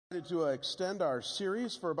To extend our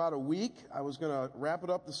series for about a week. I was going to wrap it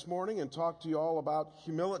up this morning and talk to you all about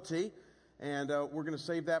humility, and we're going to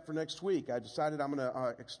save that for next week. I decided I'm going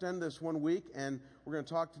to extend this 1 week, and we're going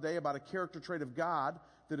to talk today about a character trait of God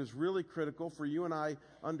that is really critical for you and I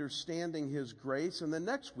understanding His grace. And then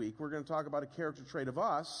next week, we're going to talk about a character trait of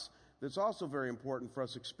us that's also very important for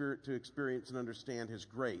us to experience and understand His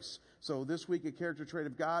grace. So this week, a character trait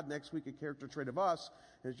of God, next week, a character trait of us.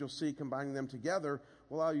 As you'll see, combining them together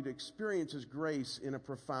will allow you to experience His grace in a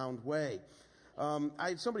profound way. I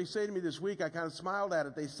had somebody say to me this week, I kind of smiled at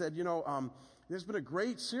it. They said, there's been a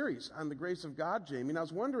great series on the grace of God, Jamie. And I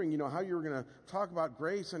was wondering, how you were going to talk about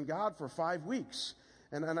grace and God for 5 weeks.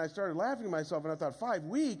 And I started laughing to myself, and I thought, 5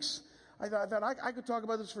 weeks? I thought I could talk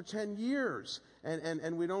about this for 10 years,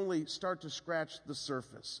 and we'd only start to scratch the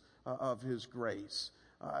surface of His grace.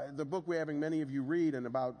 The book we're having many of you read, and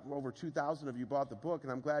about over 2,000 of you bought the book,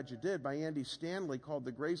 and I'm glad you did, by Andy Stanley, called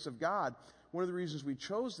The Grace of God. One of the reasons we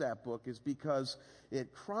chose that book is because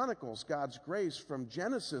it chronicles God's grace from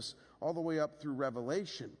Genesis all the way up through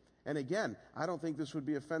Revelation. And again, I don't think this would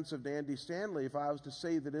be offensive to Andy Stanley if I was to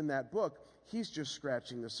say that in that book, he's just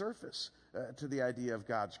scratching the surface to the idea of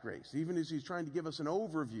God's grace, even as he's trying to give us an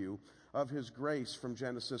overview of His grace from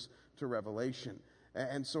Genesis to Revelation.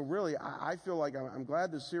 And so really, I feel like I'm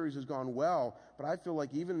glad this series has gone well, but I feel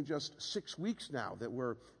like even in just 6 weeks now that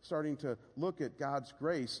we're starting to look at God's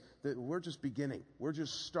grace, that we're just beginning. We're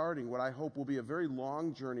just starting what I hope will be a very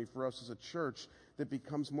long journey for us as a church that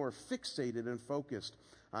becomes more fixated and focused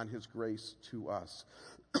on His grace to us.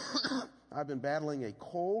 I've been battling a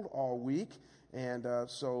cold all week, and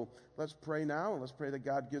so let's pray now, and let's pray that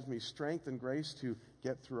God gives me strength and grace to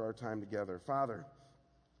get through our time together. Father,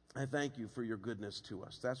 I thank You for Your goodness to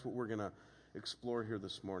us. That's what we're going to explore here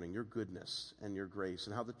this morning, Your goodness and Your grace,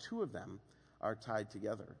 and how the two of them are tied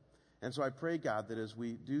together. And so I pray, God, that as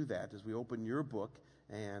we do that, as we open Your book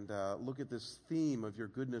and look at this theme of Your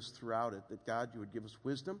goodness throughout it, that, God, You would give us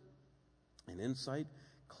wisdom and insight,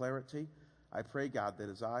 clarity. I pray, God, that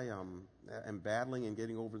as I am battling and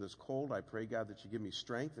getting over this cold, I pray, God, that You give me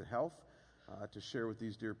strength and health to share with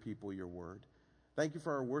these dear people Your word. Thank You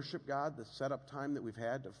for our worship, God, the set-up time that we've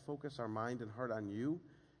had to focus our mind and heart on You.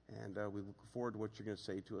 And we look forward to what You're going to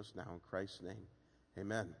say to us now. In Christ's name,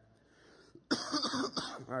 amen. All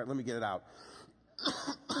right, let me get it out.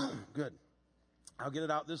 Good. I'll get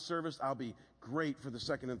it out this service. I'll be great for the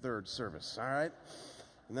second and third service, all right?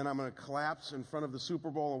 And then I'm going to collapse in front of the Super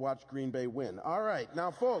Bowl and watch Green Bay win. All right,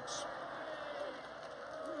 now, folks,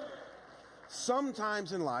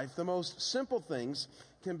 sometimes in life, the most simple things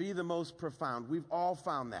can be the most profound. We've all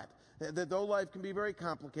found that. That though life can be very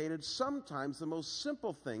complicated, sometimes the most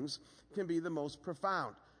simple things can be the most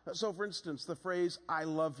profound. So, for instance, the phrase, I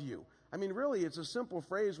love you. I mean, really, it's a simple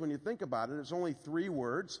phrase when you think about it. It's only 3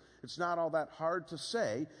 words. It's not all that hard to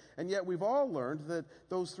say. And yet we've all learned that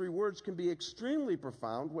those 3 words can be extremely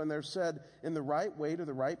profound when they're said in the right way to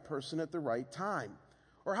the right person at the right time.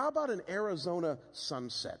 Or how about an Arizona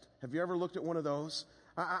sunset? Have you ever looked at one of those?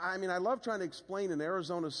 I mean, I love trying to explain an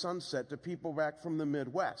Arizona sunset to people back from the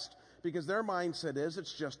Midwest, because their mindset is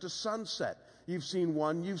it's just a sunset. You've seen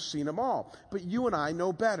one, you've seen them all. But you and I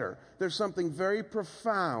know better. There's something very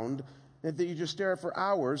profound that you just stare at for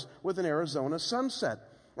hours with an Arizona sunset.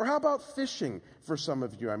 Or how about fishing for some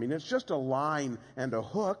of you? I mean, it's just a line and a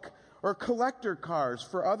hook. Or collector cars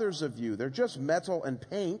for others of you. They're just metal and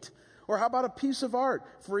paint. Or how about a piece of art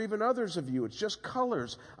for even others of you? It's just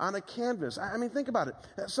colors on a canvas. I mean, think about it.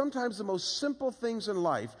 Sometimes the most simple things in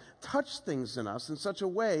life touch things in us in such a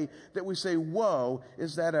way that we say, whoa,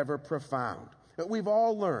 is that ever profound? We've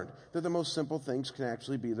all learned that the most simple things can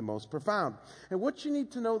actually be the most profound. And what you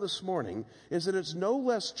need to know this morning is that it's no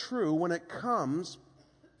less true when it comes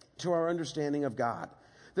to our understanding of God.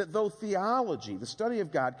 That though theology, the study of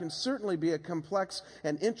God, can certainly be a complex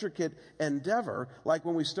and intricate endeavor, like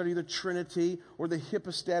when we study the Trinity or the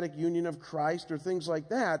hypostatic union of Christ or things like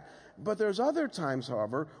that, but there's other times,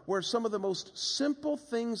 however, where some of the most simple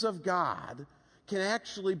things of God can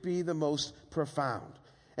actually be the most profound.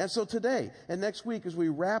 And so today and next week, as we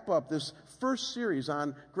wrap up this first series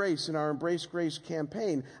on grace in our Embrace Grace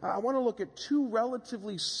campaign, I want to look at 2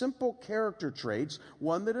 relatively simple character traits,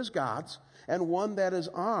 one that is God's and one that is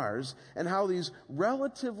ours, and how these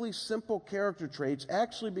relatively simple character traits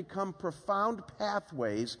actually become profound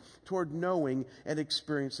pathways toward knowing and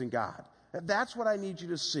experiencing God. That's what I need you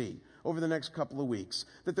to see. over the next couple of weeks.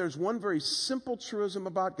 That there's one very simple truism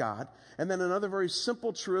about God, and then another very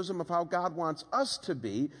simple truism of how God wants us to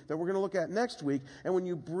be that we're going to look at next week. And when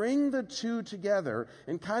you bring the two together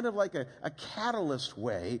in kind of like a catalyst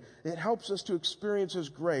way, it helps us to experience His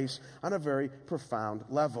grace on a very profound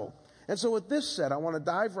level. And so with this said, I want to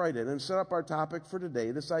dive right in and set up our topic for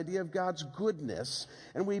today, this idea of God's goodness.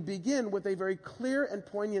 And we begin with a very clear and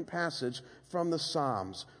poignant passage from the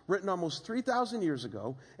Psalms, written almost 3,000 years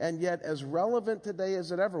ago, and yet as relevant today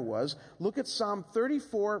as it ever was. Look at Psalm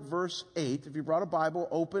 34, verse 8. If you brought a Bible,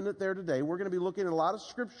 open it there today. We're going to be looking at a lot of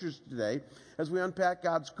scriptures today as we unpack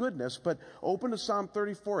God's goodness, but open to Psalm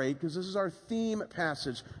 34, 8, because this is our theme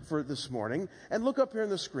passage for this morning. And look up here on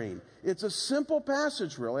the screen. It's a simple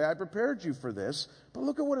passage, really. I prepared you for this, but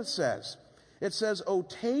look at what it says. It says, "Oh,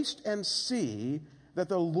 taste and see that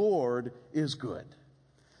the Lord is good."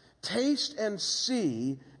 Taste and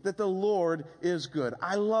see that the Lord is good.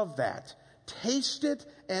 I love that. Taste it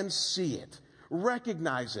and see it.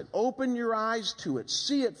 Recognize it. Open your eyes to it.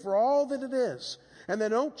 See it for all that it is. And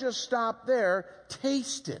then don't just stop there.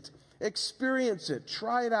 Taste it. Experience it.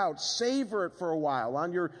 Try it out. Savor it for a while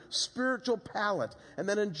on your spiritual palate. And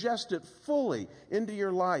then ingest it fully into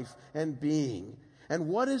your life and being. And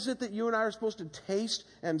what is it that you and I are supposed to taste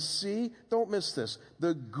and see? Don't miss this.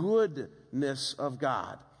 The goodness of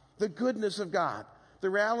God. The goodness of God. The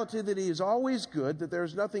reality that He is always good, that there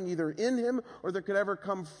is nothing either in Him or that could ever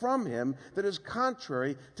come from Him that is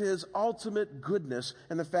contrary to His ultimate goodness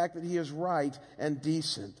and the fact that He is right and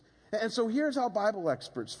decent. And so here's how Bible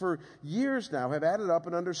experts for years now have added up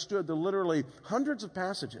and understood the literally hundreds of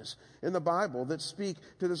passages in the Bible that speak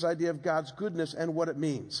to this idea of God's goodness and what it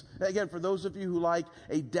means. Again, for those of you who like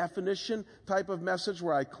a definition type of message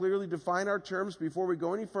where I clearly define our terms before we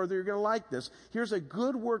go any further, you're going to like this. Here's a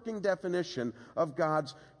good working definition of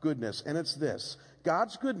God's goodness, and it's this.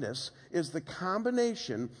 God's goodness is the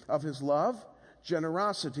combination of His love,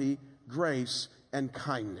 generosity, grace, and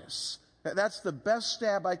kindness. That's the best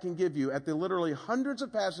stab I can give you at the literally hundreds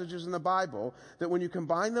of passages in the Bible that when you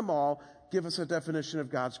combine them all, give us a definition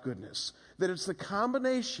of God's goodness. That it's the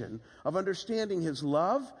combination of understanding His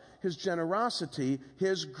love, His generosity,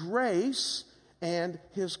 His grace, and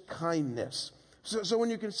His kindness. So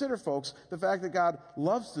when you consider, folks, the fact that God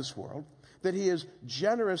loves this world, that He is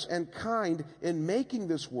generous and kind in making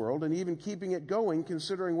this world and even keeping it going,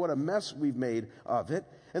 considering what a mess we've made of it,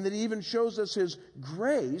 and that He even shows us His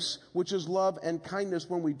grace, which is love and kindness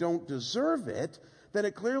when we don't deserve it, then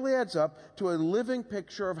it clearly adds up to a living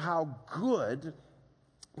picture of how good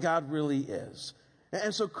God really is.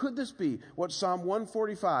 And so could this be what Psalm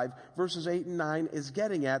 145, verses 8 and 9 is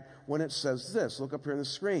getting at when it says this? Look up here on the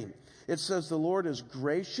screen. It says, "The Lord is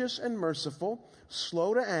gracious and merciful,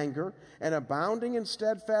 slow to anger, and abounding in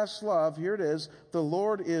steadfast love." Here it is. "The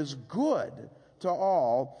Lord is good to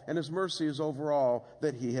all, and His mercy is over all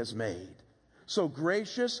that He has made." So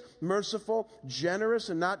gracious, merciful, generous,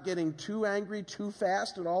 and not getting too angry too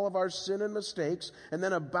fast at all of our sin and mistakes, and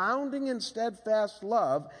then abounding in steadfast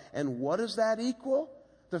love. And what does that equal?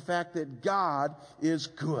 The fact that God is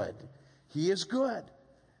good. He is good.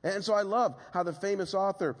 And so I love how the famous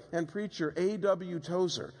author and preacher A.W.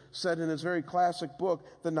 Tozer said in his very classic book,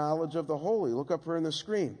 The Knowledge of the Holy. Look up here on the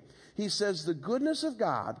screen. He says, "The goodness of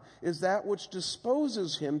God is that which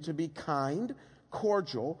disposes Him to be kind,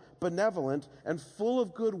 cordial, benevolent, and full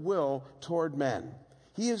of goodwill toward men.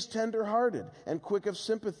 He is tender-hearted and quick of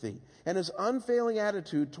sympathy, and His unfailing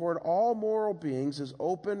attitude toward all moral beings is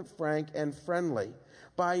open, frank, and friendly.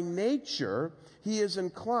 By nature, He is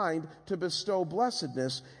inclined to bestow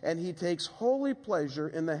blessedness, and He takes holy pleasure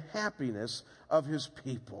in the happiness of His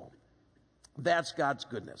people." That's God's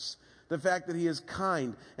goodness. The fact that He is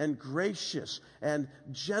kind and gracious and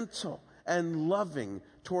gentle and loving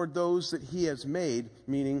toward those that He has made,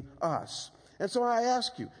 meaning us. And so I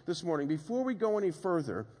ask you this morning, before we go any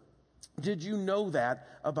further, did you know that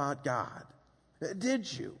about God?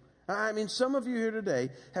 Did you? I mean, some of you here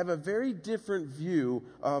today have a very different view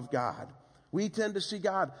of God. We tend to see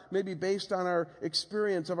God maybe based on our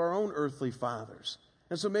experience of our own earthly fathers.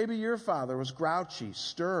 And so maybe your father was grouchy,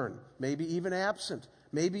 stern, maybe even absent,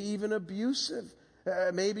 maybe even abusive.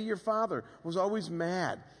 Maybe your father was always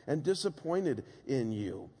mad and disappointed in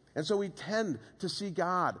you. And so we tend to see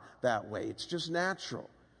God that way. It's just natural.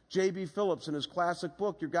 J.B. Phillips, in his classic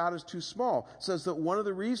book, Your God is Too Small, says that one of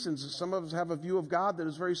the reasons that some of us have a view of God that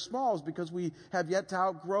is very small is because we have yet to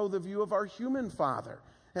outgrow the view of our human father.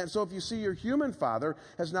 And so if you see your human father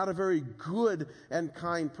as not a very good and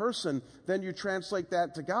kind person, then you translate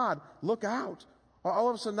that to God. Look out. All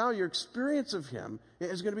of a sudden now your experience of Him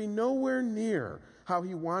is going to be nowhere near how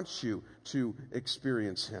He wants you to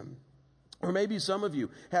experience Him. Or maybe some of you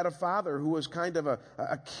had a father who was kind of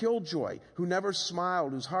a killjoy, who never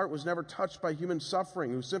smiled, whose heart was never touched by human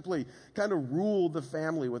suffering, who simply kind of ruled the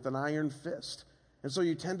family with an iron fist. And so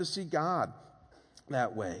you tend to see God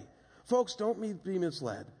that way. Folks, don't be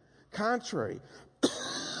misled. Contrary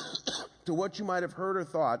to what you might have heard or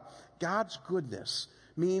thought, God's goodness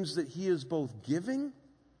means that he is both giving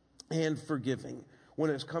and forgiving when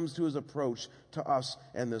it comes to his approach to us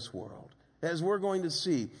and this world. As we're going to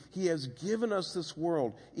see, he has given us this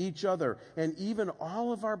world, each other, and even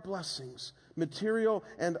all of our blessings, material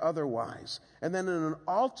and otherwise. And then in an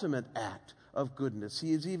ultimate act of goodness,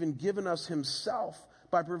 he has even given us himself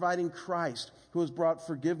by providing Christ, who has brought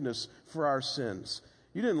forgiveness for our sins.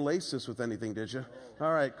 You didn't lace this with anything, did you?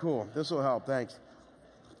 All right, cool. This will help. Thanks.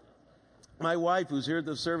 My wife, who's here at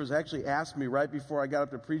the service, actually asked me right before I got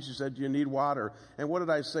up to preach, she said, "Do you need water?" And what did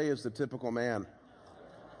I say as the typical man?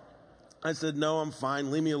 I said, "No, I'm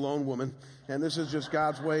fine. Leave me alone, woman." And this is just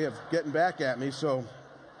God's way of getting back at me. So,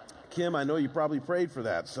 Kim, I know you probably prayed for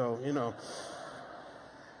that. So, you know.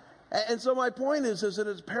 And so my point is that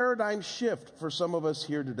it's a paradigm shift for some of us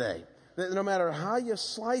here today. That no matter how you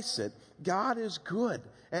slice it, God is good.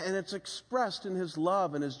 And it's expressed in his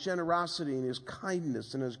love and his generosity and his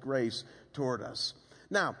kindness and his grace toward us.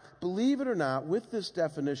 Now, believe it or not, with this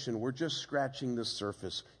definition, we're just scratching the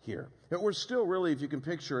surface here. We're still really, if you can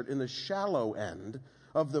picture it, in the shallow end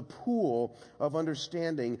of the pool of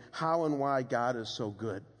understanding how and why God is so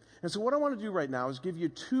good. And so what I want to do right now is give you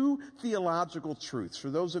two theological truths.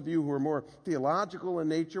 For those of you who are more theological in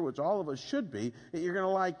nature, which all of us should be, you're going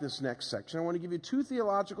to like this next section. I want to give you two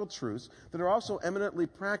theological truths that are also eminently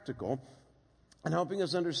practical and helping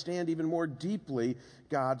us understand even more deeply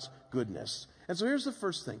God's goodness. And so here's the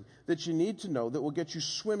first thing that you need to know that will get you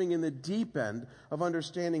swimming in the deep end of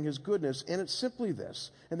understanding his goodness, and it's simply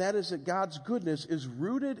this, and that is that God's goodness is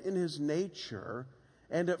rooted in his nature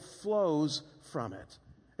and it flows from it.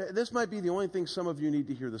 This might be the only thing some of you need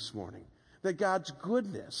to hear this morning, that God's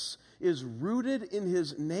goodness is rooted in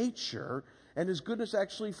his nature and his goodness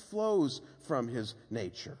actually flows from his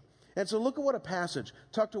nature. And so look at what a passage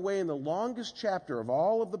tucked away in the longest chapter of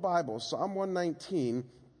all of the Bible, Psalm 119,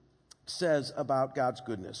 says about God's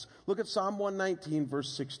goodness. Look at Psalm 119,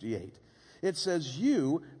 verse 68. It says,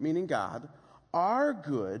 "You," meaning God, "are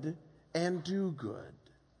good and do good."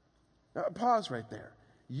 Now, pause right there.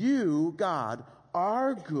 You, God,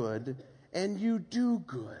 are good and you do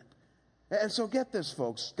good. And so get this,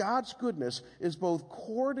 folks. God's goodness is both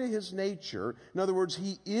core to his nature. In other words,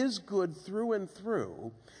 he is good through and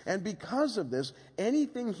through. And because of this,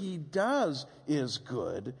 anything he does is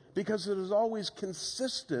good because it is always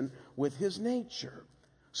consistent with his nature.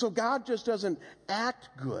 So God just doesn't act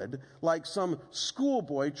good like some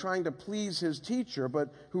schoolboy trying to please his teacher, but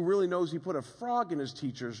who really knows he put a frog in his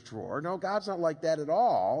teacher's drawer. No, God's not like that at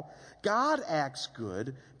all. God acts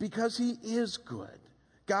good because he is good.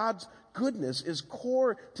 God's goodness is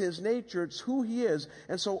core to his nature. It's who he is.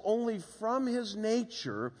 And so only from his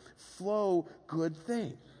nature flow good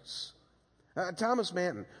things. Thomas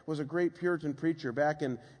Manton was a great Puritan preacher back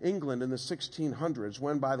in England in the 1600s,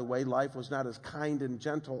 when, by the way, life was not as kind and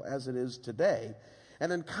gentle as it is today.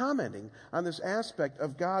 And in commenting on this aspect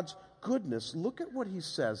of God's goodness, look at what he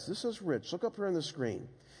says. This is rich. Look up here on the screen.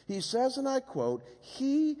 He says, and I quote,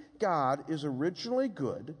 "He, God, is originally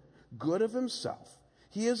good, good of himself.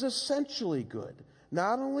 He is essentially good,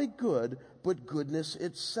 not only good, but goodness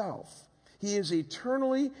itself. He is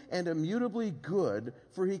eternally and immutably good,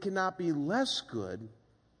 for he cannot be less good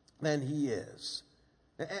than he is."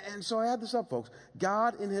 And so I add this up, folks.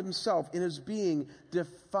 God in himself, in his being,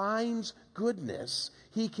 defines goodness.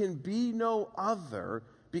 He can be no other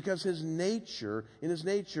because in his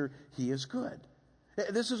nature, he is good.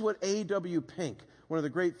 This is what A.W. Pink, one of the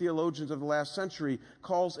great theologians of the last century,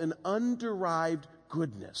 calls an underived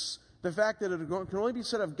goodness. The fact that it can only be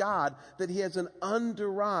said of God that he has an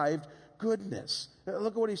underived goodness.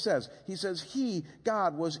 Look at what he says. He says, he,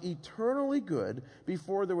 God, was eternally good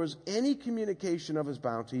before there was any communication of his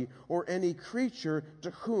bounty or any creature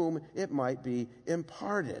to whom it might be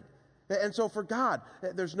imparted. And so for God,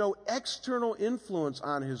 there's no external influence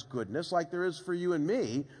on his goodness like there is for you and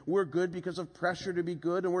me. We're good because of pressure to be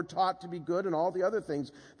good, and we're taught to be good and all the other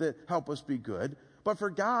things that help us be good. But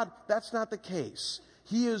for God, that's not the case.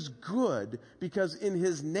 He is good because in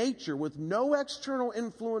his nature, with no external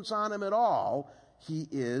influence on him at all, he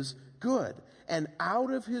is good. And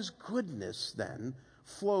out of his goodness, then,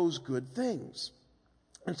 flows good things.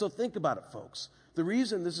 And so think about it, folks. The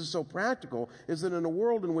reason this is so practical is that in a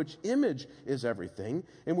world in which image is everything,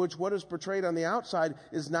 in which what is portrayed on the outside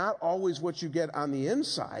is not always what you get on the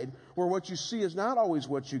inside, where what you see is not always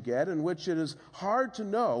what you get, in which it is hard to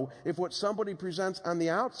know if what somebody presents on the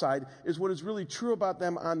outside is what is really true about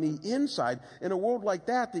them on the inside, in a world like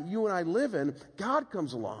that you and I live in, God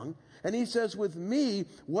comes along and he says, with me,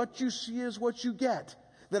 what you see is what you get.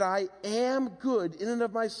 That I am good in and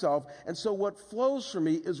of myself, and so what flows from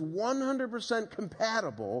me is 100%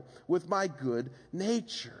 compatible with my good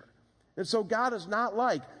nature. And so God is not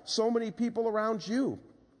like so many people around you,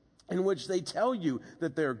 in which they tell you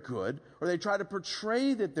that they're good, or they try to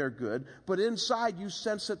portray that they're good, but inside you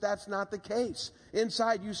sense that that's not the case.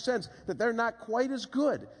 Inside you sense that they're not quite as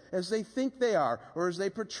good as they think they are, or as they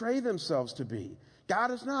portray themselves to be.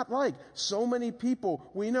 God is not like so many people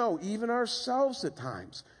we know, even ourselves at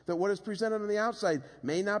times, that what is presented on the outside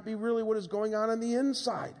may not be really what is going on the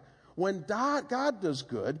inside. When God does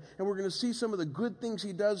good, and we're going to see some of the good things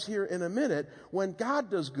he does here in a minute, when God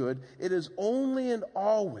does good, it is only and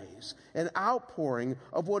always an outpouring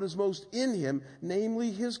of what is most in him,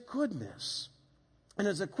 namely his goodness. And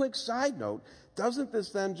as a quick side note, doesn't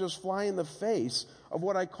this then just fly in the face of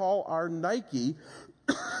what I call our Nike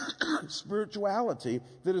spirituality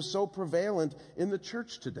that is so prevalent in the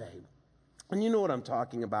church today? And you know what I'm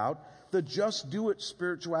talking about. The just do it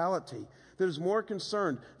spirituality that is more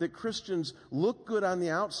concerned that Christians look good on the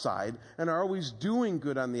outside and are always doing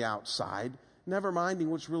good on the outside, never minding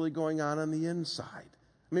what's really going on the inside.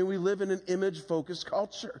 I mean, we live in an image-focused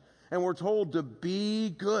culture, and we're told to be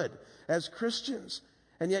good as Christians.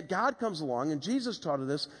 And yet God comes along, and Jesus taught us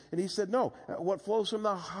this, and he said, no, what flows from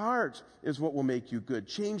the heart is what will make you good.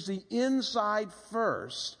 Change the inside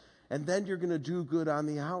first, and then you're going to do good on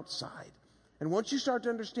the outside. And once you start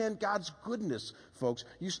to understand God's goodness, folks,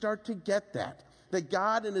 you start to get that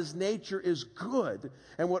God in his nature is good,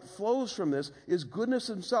 and what flows from this is goodness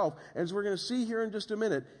himself. And as we're going to see here in just a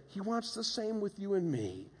minute, he wants the same with you and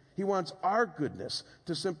me. He wants our goodness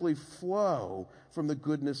to simply flow from the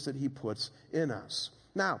goodness that he puts in us.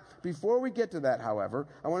 Now, before we get to that, however,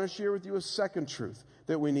 I want to share with you a second truth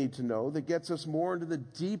that we need to know that gets us more into the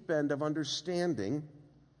deep end of understanding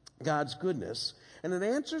God's goodness. And it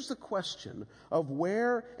answers the question of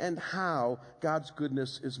where and how God's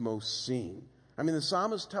goodness is most seen. I mean, the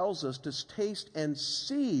psalmist tells us to taste and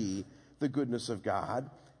see the goodness of God.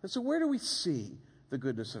 And so where do we see the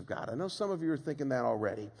goodness of God? I know some of you are thinking that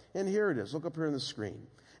already. And here it is. Look up here on the screen.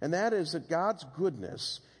 And that is that God's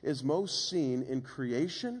goodness is most seen in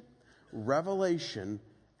creation, revelation,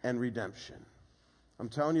 and redemption. I'm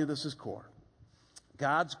telling you, this is core.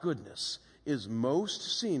 God's goodness is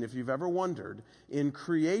most seen, if you've ever wondered, in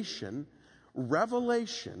creation,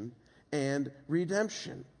 revelation, and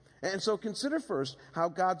redemption. And so consider first how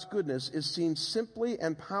God's goodness is seen simply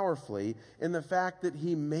and powerfully in the fact that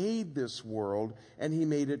he made this world and he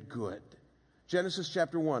made it good. Genesis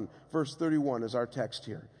chapter 1, verse 31 is our text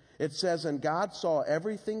here. It says, and God saw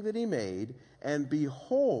everything that he made, and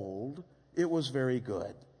behold, it was very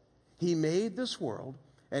good. He made this world,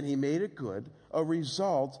 and he made it good, a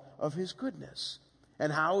result of his goodness.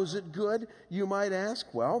 And how is it good, you might ask?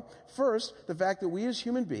 Well, first, the fact that we as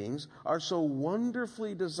human beings are so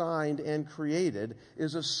wonderfully designed and created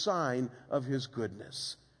is a sign of his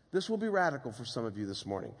goodness. This will be radical for some of you this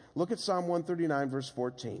morning. Look at Psalm 139, verse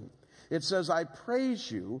 14. It says, I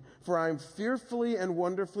praise you, for I am fearfully and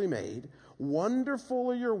wonderfully made.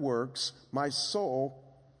 Wonderful are your works. My soul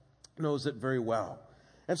knows it very well.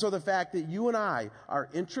 And so the fact that you and I are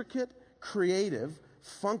intricate, creative,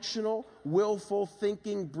 functional, willful,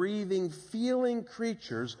 thinking, breathing, feeling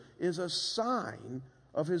creatures is a sign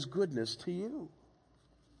of his goodness to you.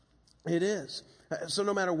 It is. So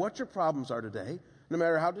no matter what your problems are today, no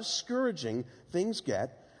matter how discouraging things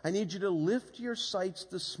get, I need you to lift your sights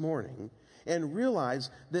this morning and realize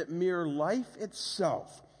that mere life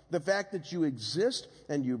itself, the fact that you exist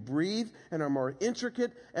and you breathe and are more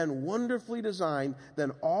intricate and wonderfully designed than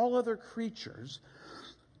all other creatures,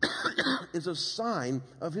 is a sign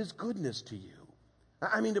of his goodness to you.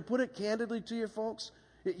 I mean, to put it candidly to you folks,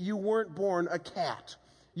 you weren't born a cat.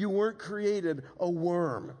 You weren't created a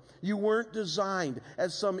worm. You weren't designed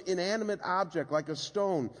as some inanimate object like a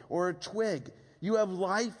stone or a twig. You have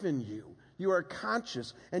life in you. You are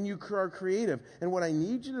conscious and you are creative. And what I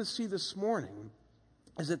need you to see this morning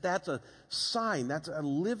is that that's a sign, that's a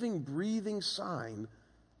living, breathing sign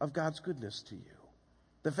of God's goodness to you.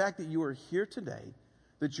 The fact that you are here today,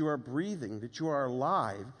 that you are breathing, that you are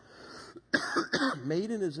alive, made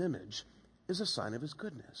in his image, is a sign of his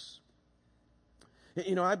goodness.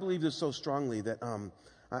 You know, I believe this so strongly that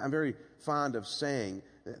I'm very fond of saying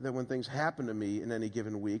that when things happen to me in any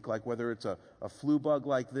given week, like whether it's a flu bug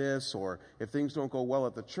like this or if things don't go well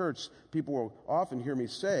at the church, people will often hear me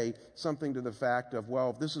say something to the fact of,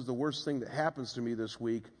 well, if this is the worst thing that happens to me this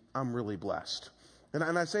week, I'm really blessed.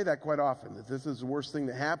 And I say that quite often, that this is the worst thing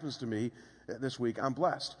that happens to me this week, I'm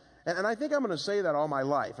blessed. And I think I'm going to say that all my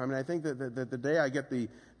life. I mean, I think that the day I get the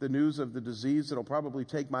news of the disease that'll probably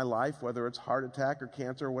take my life, whether it's heart attack or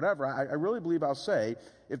cancer or whatever, I really believe I'll say,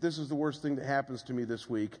 if this is the worst thing that happens to me this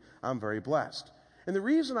week, I'm very blessed. And the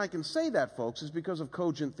reason I can say that, folks, is because of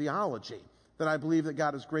cogent theology, that I believe that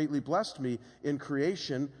God has greatly blessed me in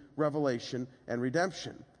creation, revelation, and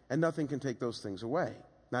redemption. And nothing can take those things away,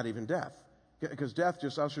 not even death. Because death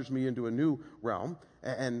just ushers me into a new realm,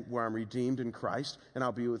 and where I'm redeemed in Christ, and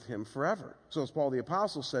I'll be with him forever. So as Paul the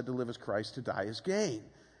Apostle said, to live as Christ, to die as gain.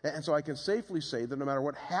 And so I can safely say that no matter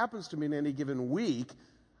what happens to me in any given week,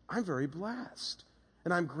 I'm very blessed.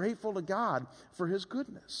 And I'm grateful to God for his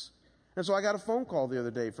goodness. And so I got a phone call the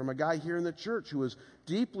other day from a guy here in the church who was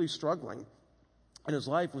deeply struggling in his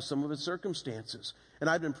life with some of his circumstances. And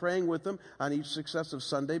I've been praying with him on each successive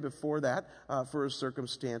Sunday before that for his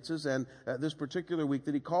circumstances. And this particular week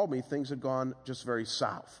that he called me, things had gone just very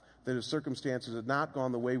south. That his circumstances had not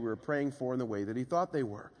gone the way we were praying for and the way that he thought they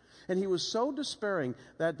were. And he was so despairing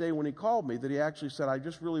that day when he called me that he actually said, I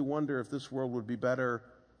just really wonder if this world would be better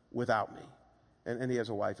without me. And he has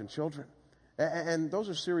a wife and children. And those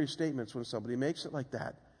are serious statements when somebody makes it like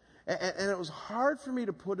that. And it was hard for me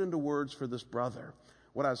to put into words for this brother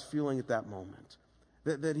what I was feeling at that moment.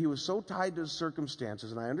 That he was so tied to his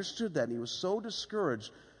circumstances, and I understood that, and he was so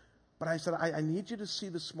discouraged. But I said, I need you to see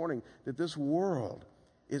this morning that this world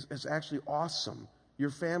is actually awesome. Your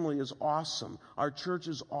family is awesome. Our church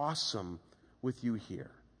is awesome with you here.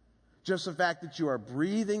 Just the fact that you are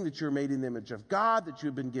breathing, that you're made in the image of God, that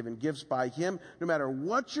you've been given gifts by him, no matter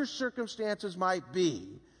what your circumstances might be,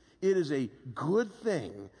 it is a good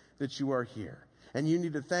thing that you are here. And you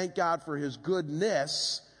need to thank God for his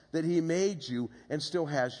goodness that he made you and still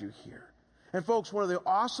has you here. And folks, one of the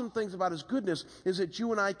awesome things about his goodness is that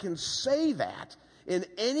you and I can say that in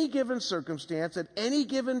any given circumstance, at any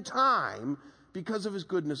given time, because of his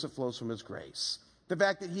goodness that flows from his grace. The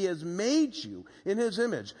fact that he has made you in his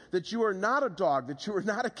image, that you are not a dog, that you are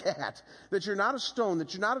not a cat, that you're not a stone,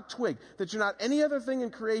 that you're not a twig, that you're not any other thing in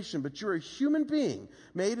creation, but you're a human being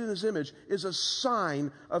made in his image, is a sign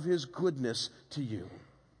of his goodness to you.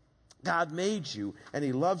 God made you, and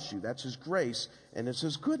he loves you. That's his grace, and it's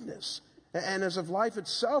his goodness. And as if life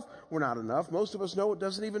itself were not enough, most of us know it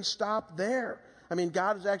doesn't even stop there. I mean,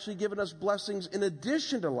 God has actually given us blessings in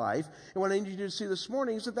addition to life. And what I need you to see this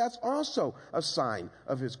morning is that that's also a sign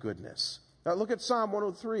of his goodness. Now look at Psalm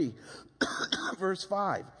 103, verse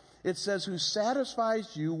 5. It says, who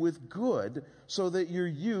satisfies you with good so that your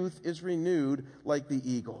youth is renewed like the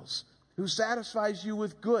eagles. Who satisfies you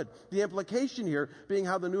with good. The implication here being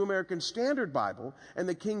how the New American Standard Bible and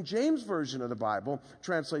the King James Version of the Bible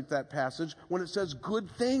translate that passage when it says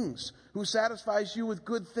good things. Who satisfies you with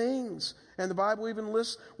good things. And the Bible even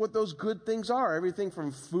lists what those good things are. Everything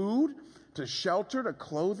from food to shelter to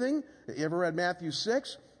clothing. You ever read Matthew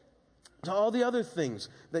 6? To all the other things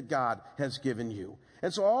that God has given you.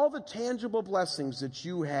 And so all the tangible blessings that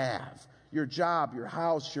you have, your job, your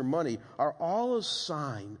house, your money, are all a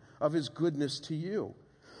sign of his goodness to you.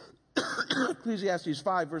 Ecclesiastes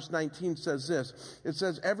 5 verse 19 says this. It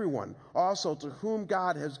says, everyone also to whom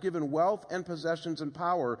God has given wealth and possessions and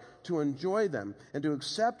power to enjoy them and to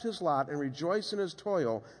accept his lot and rejoice in his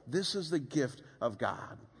toil, this is the gift of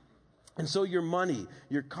God. And so your money,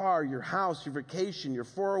 your car, your house, your vacation, your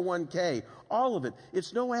 401k, all of it,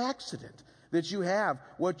 it's no accident that you have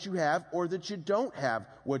what you have or that you don't have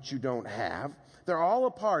what you don't have. They're all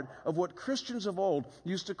a part of what Christians of old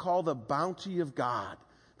used to call the bounty of God.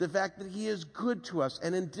 The fact that he is good to us,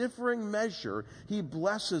 and in differing measure, he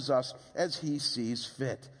blesses us as he sees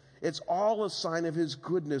fit. It's all a sign of his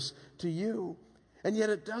goodness to you. And yet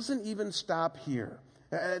it doesn't even stop here.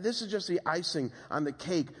 This is just the icing on the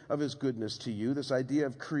cake of his goodness to you, this idea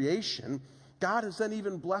of creation. God has then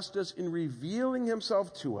even blessed us in revealing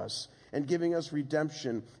himself to us and giving us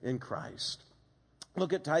redemption in Christ.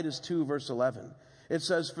 Look at Titus 2, verse 11. It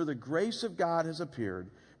says, for the grace of God has appeared,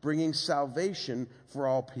 bringing salvation for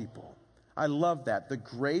all people. I love that. The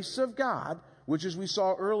grace of God, which as we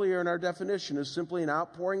saw earlier in our definition is simply an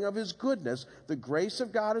outpouring of his goodness. The grace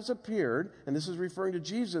of God has appeared, and this is referring to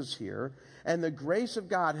Jesus here, and the grace of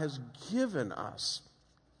God has given us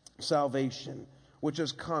salvation, which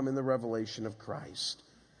has come in the revelation of Christ.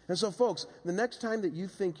 And so, folks, the next time that you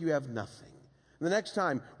think you have nothing, The next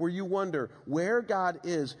time where you wonder where God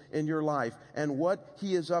is in your life and what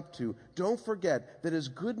He is up to, don't forget that His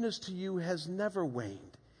goodness to you has never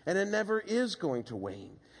waned, and it never is going to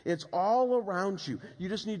wane. It's all around you. You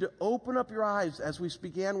just need to open up your eyes, as we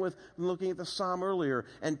began with looking at the psalm earlier,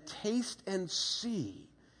 and taste and see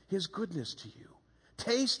His goodness to you.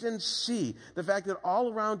 Taste and see the fact that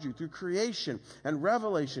all around you, through creation and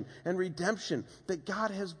revelation and redemption, that God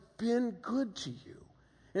has been good to you.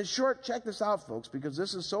 In short, check this out, folks, because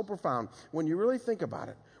this is so profound. When you really think about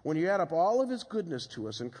it, when you add up all of His goodness to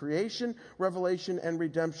us in creation, revelation, and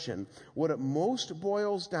redemption, what it most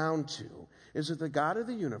boils down to is that the God of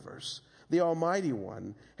the universe, the Almighty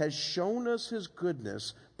One, has shown us His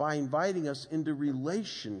goodness by inviting us into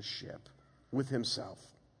relationship with Himself.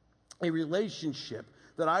 A relationship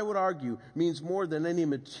that I would argue means more than any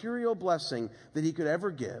material blessing that He could ever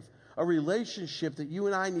give. A relationship that you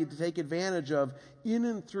and I need to take advantage of in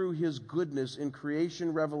and through His goodness in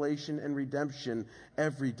creation, revelation, and redemption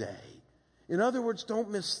every day. In other words, don't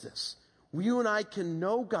miss this. You and I can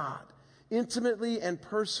know God intimately and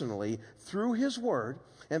personally through His Word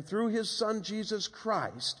and through His Son, Jesus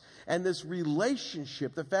Christ. And this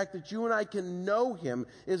relationship, the fact that you and I can know Him,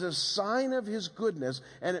 is a sign of His goodness,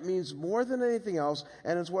 and it means more than anything else,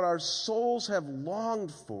 and it's what our souls have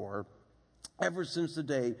longed for ever since the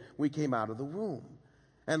day we came out of the womb.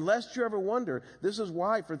 And lest you ever wonder, this is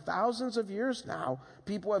why for thousands of years now,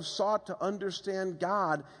 people have sought to understand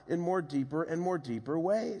God in more deeper and more deeper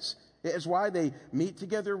ways. It's why they meet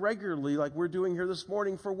together regularly like we're doing here this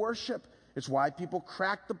morning for worship. It's why people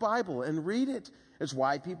crack the Bible and read it. It's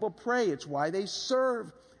why people pray. It's why they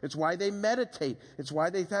serve. It's why they meditate. It's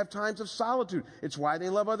why they have times of solitude. It's why they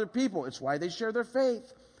love other people. It's why they share their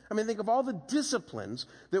faith. I mean, think of all the disciplines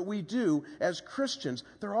that we do as Christians.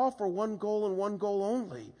 They're all for one goal and one goal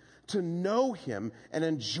only: to know Him and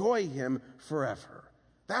enjoy Him forever.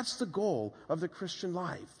 That's the goal of the Christian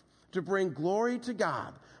life, to bring glory to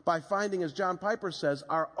God by finding, as John Piper says,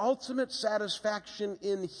 our ultimate satisfaction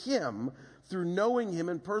in Him through knowing Him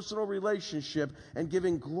in personal relationship and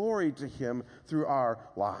giving glory to Him through our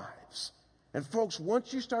lives. And folks,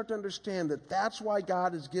 once you start to understand that that's why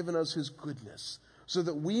God has given us His goodness, so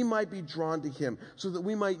that we might be drawn to Him, so that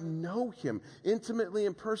we might know Him intimately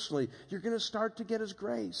and personally, you're going to start to get His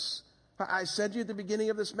grace. I said to you at the beginning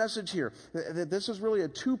of this message here that this is really a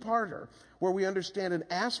two-parter where we understand an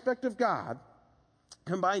aspect of God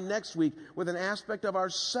combined next week with an aspect of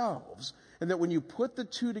ourselves, and that when you put the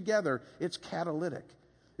two together, it's catalytic.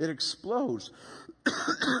 It explodes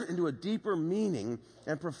into a deeper meaning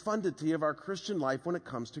and profundity of our Christian life when it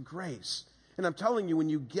comes to grace. And I'm telling you, when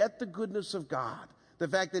you get the goodness of God, the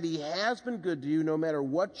fact that He has been good to you no matter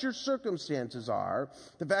what your circumstances are,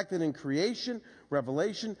 the fact that in creation,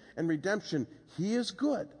 revelation, and redemption, He is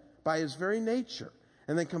good by His very nature,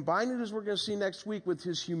 and then combine it, as we're going to see next week, with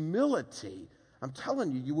His humility, I'm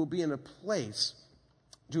telling you, you will be in a place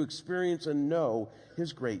to experience and know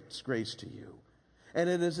His great grace to you. And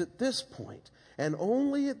it is at this point, and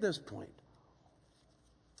only at this point,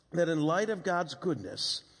 that in light of God's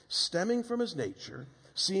goodness, stemming from His nature,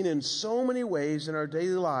 seen in so many ways in our daily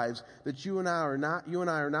lives, that you and I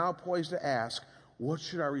are now poised to ask, what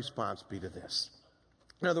should our response be to this?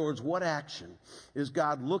 In other words, what action is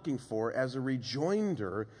God looking for as a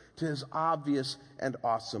rejoinder to His obvious and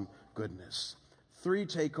awesome goodness? 3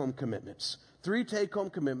 take-home commitments. 3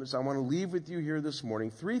 take-home commitments I want to leave with you here this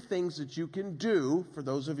morning. 3 things that you can do, for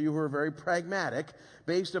those of you who are very pragmatic,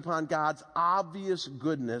 based upon God's obvious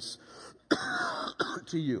goodness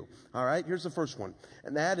to you. All right, here's the first one.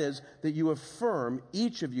 And that is that you affirm,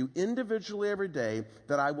 each of you individually every day,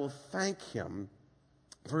 that I will thank Him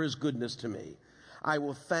for His goodness to me. I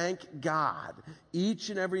will thank God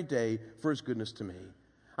each and every day for His goodness to me.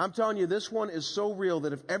 I'm telling you, this one is so real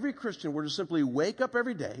that if every Christian were to simply wake up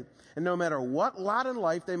every day, and no matter what lot in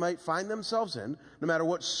life they might find themselves in, no matter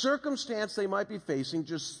what circumstance they might be facing,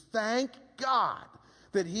 just thank God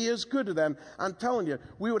that He is good to them, I'm telling you,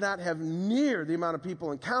 we would not have near the amount of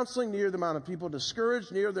people in counseling, near the amount of people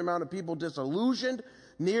discouraged, near the amount of people disillusioned,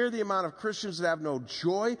 near the amount of Christians that have no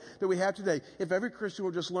joy that we have today, if every Christian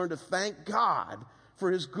would just learn to thank God for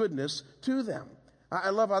His goodness to them. I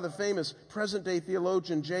love how the famous present-day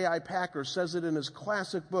theologian J.I. Packer says it in his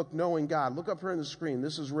classic book, Knowing God. Look up here on the screen.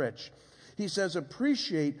 This is rich. He says,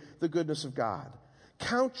 appreciate the goodness of God.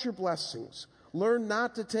 Count your blessings. Learn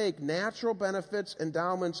not to take natural benefits,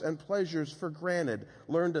 endowments, and pleasures for granted.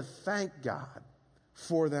 Learn to thank God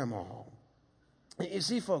for them all. You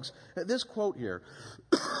see, folks, this quote here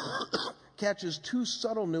catches 2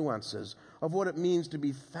 subtle nuances of what it means to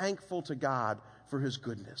be thankful to God for His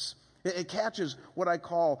goodness. It catches what I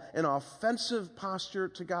call an offensive posture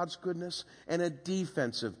to God's goodness and a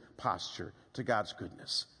defensive posture to God's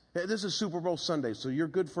goodness. This is Super Bowl Sunday, so you're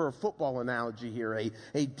good for a football analogy here.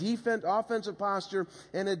 Offensive posture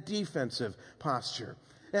and a defensive posture.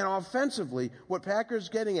 And offensively, what Packer's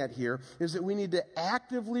getting at here is that we need to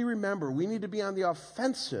actively remember, we need to be on the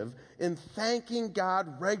offensive in thanking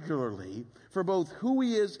God regularly for both who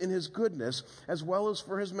He is in His goodness as well as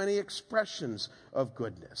for His many expressions of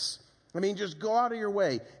goodness. I mean, just go out of your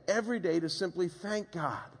way every day to simply thank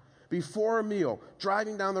God. Before a meal,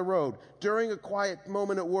 driving down the road, during a quiet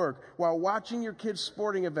moment at work, while watching your kids'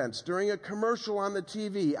 sporting events, during a commercial on the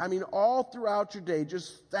TV. I mean, all throughout your day,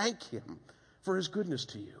 just thank Him for His goodness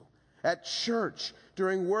to you. At church,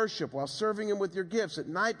 during worship, while serving Him with your gifts, at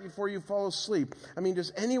night before you fall asleep. I mean,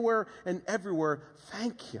 just anywhere and everywhere,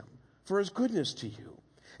 thank Him for His goodness to you.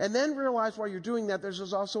 And then realize while you're doing that,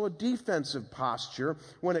 there's also a defensive posture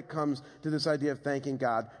when it comes to this idea of thanking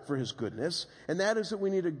God for His goodness. And that is that we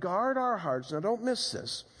need to guard our hearts, now don't miss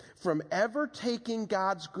this, from ever taking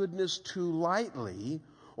God's goodness too lightly,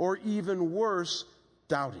 or even worse,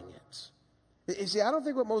 doubting it. You see, I don't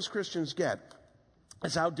think what most Christians get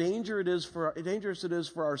is how dangerous it is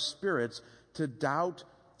for our spirits to doubt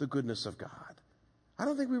the goodness of God. I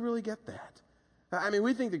don't think we really get that. I mean,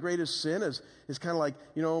 we think the greatest sin is kind of like,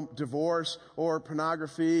 divorce or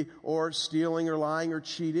pornography or stealing or lying or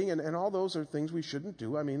cheating, and all those are things we shouldn't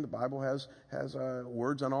do. I mean, the Bible has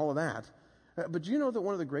words on all of that. But do you know that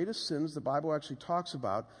one of the greatest sins the Bible actually talks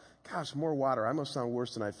about, gosh, more water, I must sound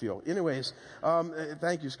worse than I feel. Anyways,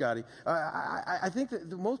 thank you, Scotty. I think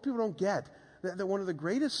that most people don't get that one of the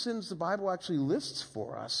greatest sins the Bible actually lists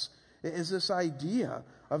for us is this idea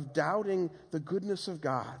of doubting the goodness of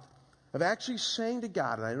God. Of actually saying to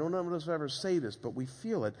God, and I don't know if us ever say this, but we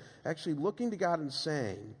feel it, actually looking to God and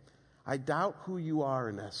saying, I doubt who you are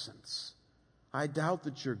in essence. I doubt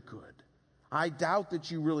that you're good. I doubt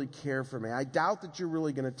that you really care for me. I doubt that you're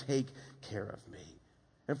really going to take care of me.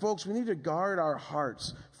 And folks, we need to guard our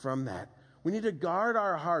hearts from that. We need to guard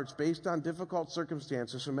our hearts based on difficult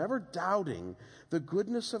circumstances from ever doubting the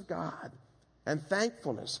goodness of God. And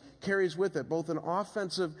thankfulness carries with it both an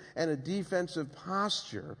offensive and a defensive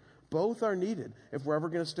posture. Both are needed if we're ever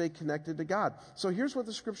going to stay connected to God. So here's what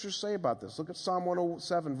the scriptures say about this. Look at Psalm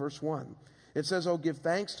 107, verse 1. It says, "Oh, give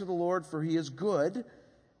thanks to the Lord, for He is good,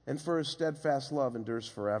 and for His steadfast love endures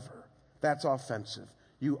forever." That's offensive.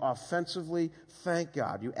 You offensively thank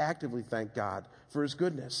God. You actively thank God for His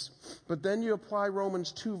goodness. But then you apply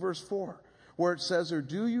Romans 2, verse 4, where it says, "Or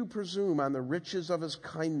do you presume on the riches of His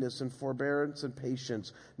kindness and forbearance and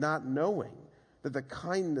patience, not knowing that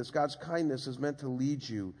God's kindness is meant to lead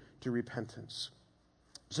you to repentance?"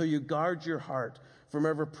 So you guard your heart from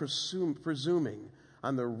ever presuming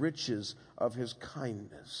on the riches of His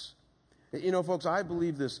kindness. Folks, I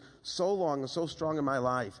believe this so long and so strong in my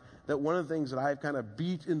life that one of the things that I've kind of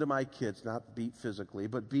beat into my kids, not beat physically,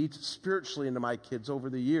 but beat spiritually into my kids over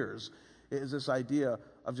the years, is this idea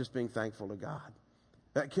of just being thankful to God.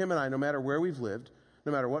 That Kim and I, no matter where we've lived,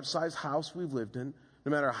 no matter what size house we've lived in,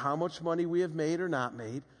 no matter how much money we have made or not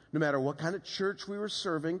made, no matter what kind of church we were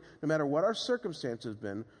serving, no matter what our circumstances have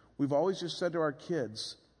been, we've always just said to our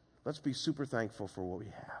kids, let's be super thankful for what we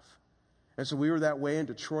have. And so we were that way in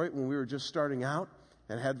Detroit when we were just starting out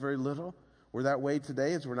and had very little. We're that way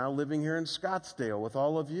today as we're now living here in Scottsdale with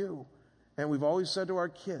all of you. And we've always said to our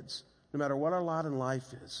kids, no matter what our lot in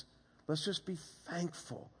life is, let's just be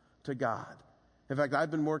thankful to God. In fact,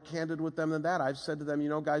 I've been more candid with them than that. I've said to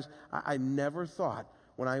them, guys, I never thought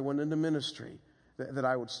when I went into ministry that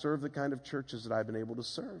I would serve the kind of churches that I've been able to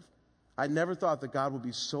serve. I never thought that God would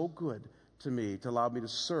be so good to me to allow me to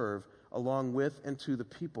serve along with and to the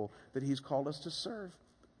people that He's called us to serve.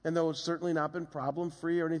 And though it's certainly not been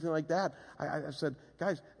problem-free or anything like that, I said,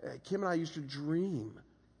 guys, Kim and I used to dream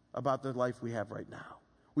about the life we have right now.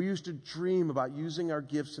 We used to dream about using our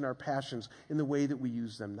gifts and our passions in the way that we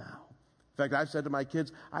use them now. In fact, I've said to my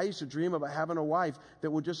kids, I used to dream about having a wife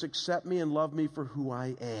that would just accept me and love me for who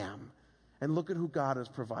I am. And look at who God has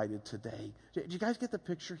provided today. Do you guys get the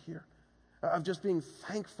picture here? Of just being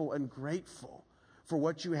thankful and grateful for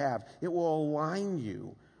what you have. It will align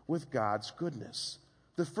you with God's goodness.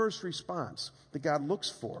 The first response that God looks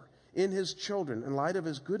for in His children, in light of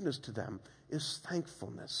His goodness to them, is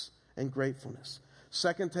thankfulness and gratefulness.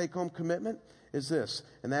 Second take-home commitment is this,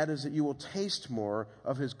 and that is that you will taste more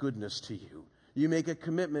of His goodness to you. You make a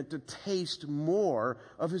commitment to taste more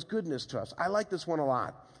of His goodness to us. I like this one a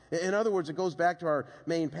lot. In other words, it goes back to our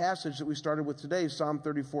main passage that we started with today, Psalm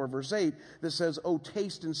 34, verse 8, that says, "Oh,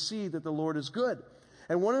 taste and see that the Lord is good."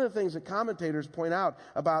 And one of the things that commentators point out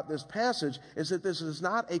about this passage is that this is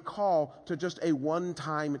not a call to just a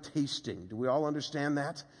one-time tasting. Do we all understand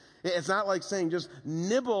that? It's not like saying just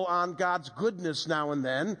nibble on God's goodness now and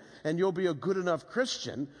then and you'll be a good enough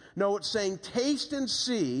Christian. No, it's saying taste and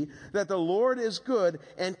see that the Lord is good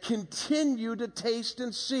and continue to taste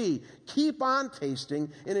and see. Keep on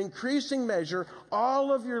tasting in increasing measure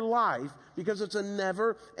all of your life because it's a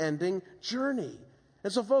never-ending journey.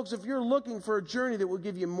 And so, folks, if you're looking for a journey that will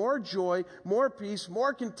give you more joy, more peace,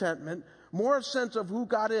 more contentment, more sense of who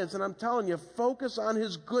God is, and I'm telling you, focus on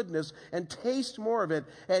His goodness and taste more of it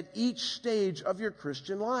at each stage of your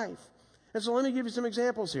Christian life. And so let me give you some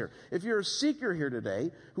examples here. If you're a seeker here today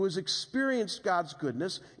who has experienced God's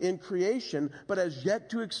goodness in creation, but has yet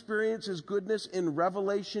to experience His goodness in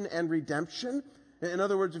revelation and redemption, in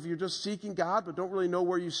other words, if you're just seeking God but don't really know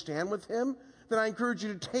where you stand with Him, then I encourage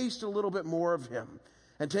you to taste a little bit more of Him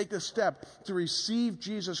and take the step to receive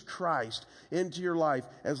Jesus Christ into your life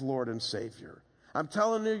as Lord and Savior. I'm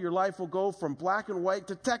telling you, your life will go from black and white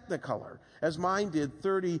to technicolor, as mine did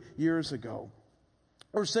 30 years ago.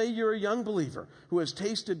 Or say you're a young believer who has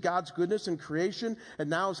tasted God's goodness in creation and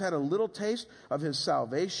now has had a little taste of His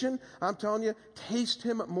salvation. I'm telling you, taste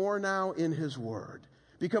Him more now in His Word.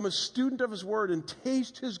 Become a student of His Word and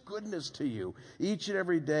taste His goodness to you each and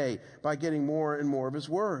every day by getting more and more of His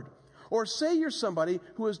Word. Or say you're somebody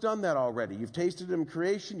who has done that already. You've tasted Him in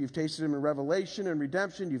creation, you've tasted Him in revelation and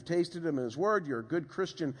redemption, you've tasted Him in His Word, you're a good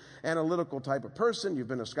Christian, analytical type of person, you've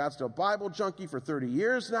been a Scottsdale Bible junkie for 30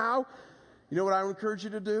 years now. You know what I would encourage you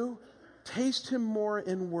to do? Taste Him more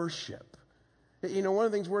in worship. You know, one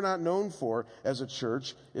of the things we're not known for as a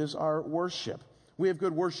church is our worship. We have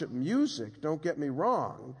good worship music, don't get me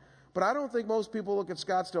wrong. But I don't think most people look at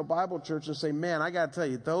Scottsdale Bible Church and say, man, I got to tell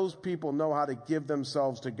you, those people know how to give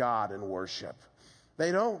themselves to God in worship.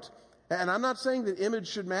 They don't. And I'm not saying that image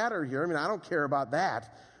should matter here. I mean, I don't care about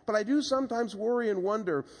that. But I do sometimes worry and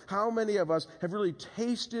wonder how many of us have really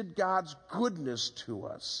tasted God's goodness to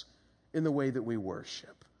us in the way that we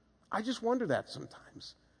worship. I just wonder that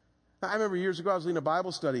sometimes. I remember years ago I was leading a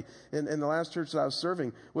Bible study in the last church that I was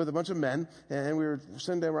serving with a bunch of men, and we were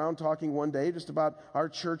sitting around talking one day just about our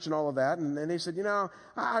church and all of that, and they said, you know,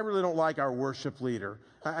 I really don't like our worship leader.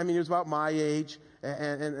 I mean, he was about my age,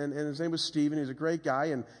 and his name was Stephen. He was a great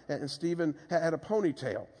guy, and Stephen had a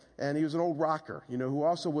ponytail. And he was an old rocker, you know, who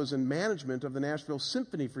also was in management of the Nashville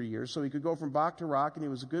Symphony for years, so he could go from Bach to rock, and he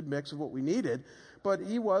was a good mix of what we needed. But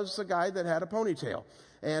he was the guy that had a ponytail.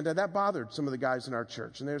 And that bothered some of the guys in our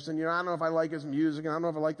church. And they were saying, you know, I don't know if I like his music, and I don't know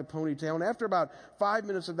if I like the ponytail. And after about 5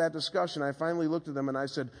 minutes of that discussion, I finally looked at them and I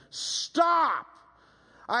said, stop!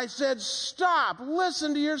 I said, stop!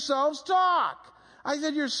 Listen to yourselves talk! I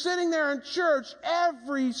said, you're sitting there in church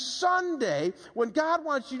every Sunday when God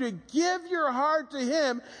wants you to give your heart to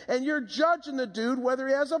Him, and you're judging the dude whether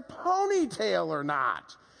he has a ponytail or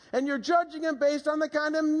not. And you're judging him based on the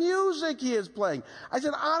kind of music he is playing. I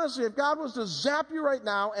said, honestly, if God was to zap you right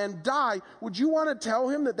now and die, would you want to tell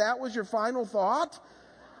Him that that was your final thought?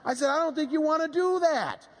 I said, I don't think you want to do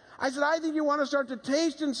that. I said, I think you want to start to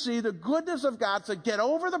taste and see the goodness of God. So get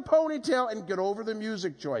over the ponytail and get over the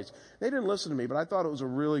music choice. They didn't listen to me, but I thought it was a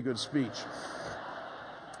really good speech.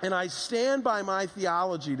 And I stand by my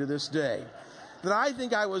theology to this day, that I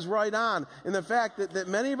think I was right on in the fact that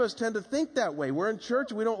many of us tend to think that way. We're in church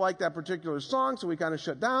and we don't like that particular song, so we kind of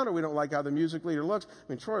shut down, or we don't like how the music leader looks.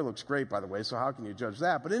 I mean, Troy looks great, by the way, so how can you judge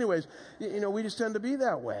that? But anyways, you know, we just tend to be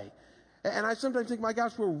that way. And I sometimes think, my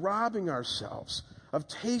gosh, we're robbing ourselves of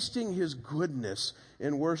tasting His goodness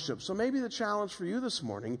in worship. So maybe the challenge for you this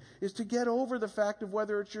morning is to get over the fact of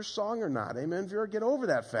whether it's your song or not. Amen, Vera? Get over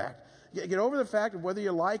that fact. Get over the fact of whether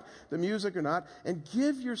you like the music or not, and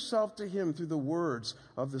give yourself to Him through the words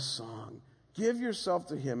of the song. Give yourself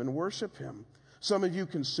to Him and worship Him. Some of you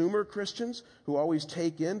consumer Christians who always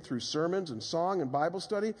take in through sermons and song and Bible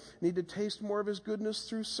study need to taste more of His goodness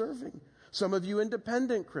through serving. Some of you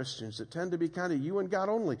independent Christians that tend to be kind of you and God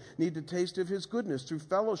only need to taste of His goodness through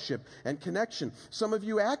fellowship and connection. Some of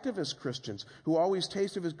you activist Christians who always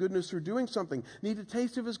taste of His goodness through doing something need to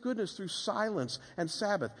taste of His goodness through silence and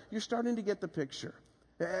Sabbath. You're starting to get the picture.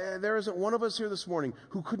 There isn't one of us here this morning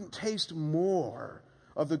who couldn't taste more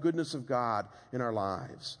of the goodness of God in our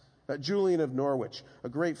lives. Julian of Norwich, a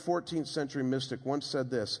great 14th century mystic, once said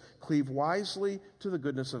this: cleave wisely to the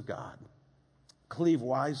goodness of God. Cleave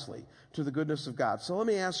wisely to the goodness of God. So let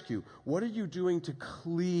me ask you, what are you doing to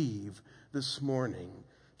cleave this morning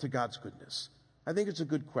to God's goodness? I think it's a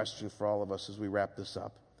good question for all of us as we wrap this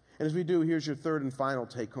up. And as we do, here's your third and final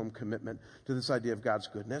take-home commitment to this idea of God's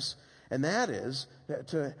goodness. And that is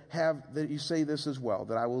that you say this as well,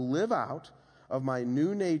 that I will live out of my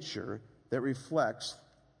new nature that reflects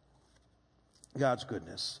God's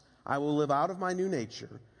goodness. I will live out of my new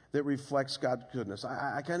nature that reflects God's goodness.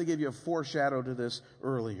 I kind of gave you a foreshadow to this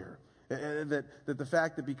earlier. That the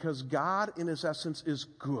fact that because God in his essence is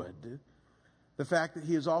good, the fact that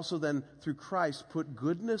he has also then through Christ put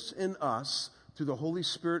goodness in us through the Holy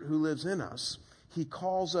Spirit who lives in us, he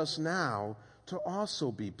calls us now to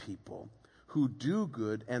also be people who do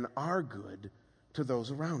good and are good to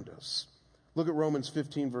those around us. Look at Romans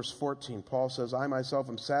 15, verse 14. Paul says, I myself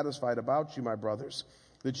am satisfied about you, my brothers,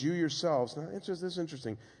 that you yourselves, now this is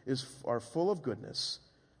interesting, are full of goodness,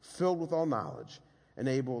 filled with all knowledge, and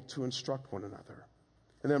able to instruct one another.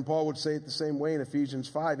 And then Paul would say it the same way in Ephesians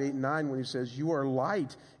 5, 8, and 9 when he says, you are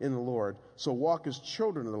light in the Lord, so walk as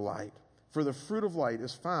children of the light. For the fruit of light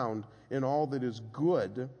is found in all that is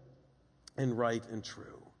good and right and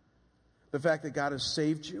true. The fact that God has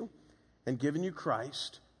saved you and given you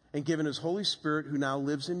Christ and given his Holy Spirit who now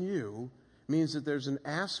lives in you means that there's an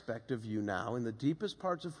aspect of you now in the deepest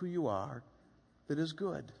parts of who you are that is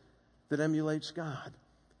good, that emulates God.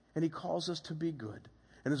 And he calls us to be good.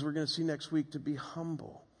 And as we're going to see next week, to be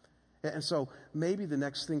humble. And so maybe the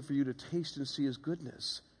next thing for you to taste and see his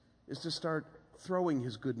goodness is to start throwing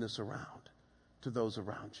his goodness around to those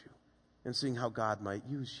around you and seeing how God might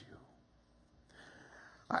use you.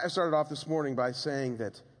 I started off this morning by saying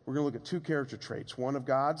that we're going to look at two character traits, one of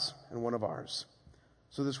God's and one of ours.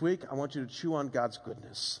 So this week, I want you to chew on God's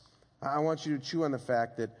goodness. I want you to chew on the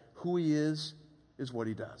fact that who he is what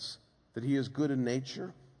he does, that he is good in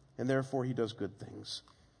nature, and therefore he does good things.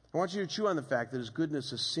 I want you to chew on the fact that his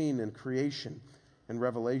goodness is seen in creation and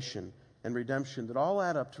revelation and redemption that all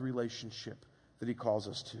add up to relationship that he calls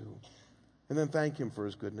us to. And then thank him for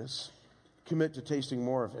his goodness. Commit to tasting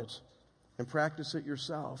more of it and practice it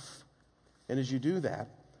yourself. And as you do that,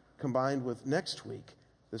 combined with next week,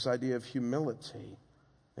 this idea of humility,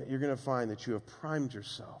 you're going to find that you have primed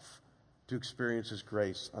yourself to experience his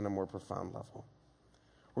grace on a more profound level.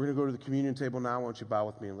 We're going to go to the communion table now. Why don't you bow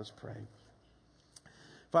with me and let's pray.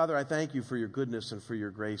 Father, I thank you for your goodness and for your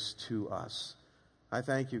grace to us. I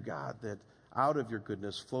thank you, God, that out of your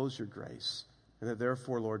goodness flows your grace, and that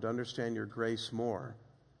therefore, Lord, to understand your grace more,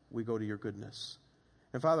 we go to your goodness.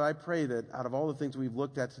 And Father, I pray that out of all the things we've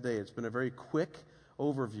looked at today, it's been a very quick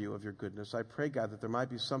overview of your goodness. I pray, God, that there might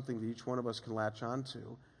be something that each one of us can latch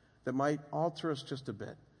onto that might alter us just a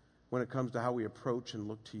bit when it comes to how we approach and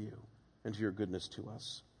look to you and to your goodness to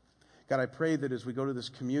us. God, I pray that as we go to this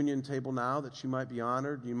communion table now, that you might be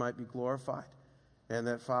honored, you might be glorified, and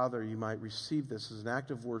that, Father, you might receive this as an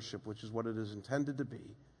act of worship, which is what it is intended to be,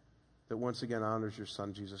 that once again honors your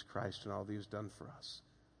Son, Jesus Christ, and all that he has done for us.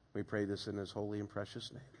 We pray this in his holy and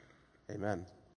precious name. Amen.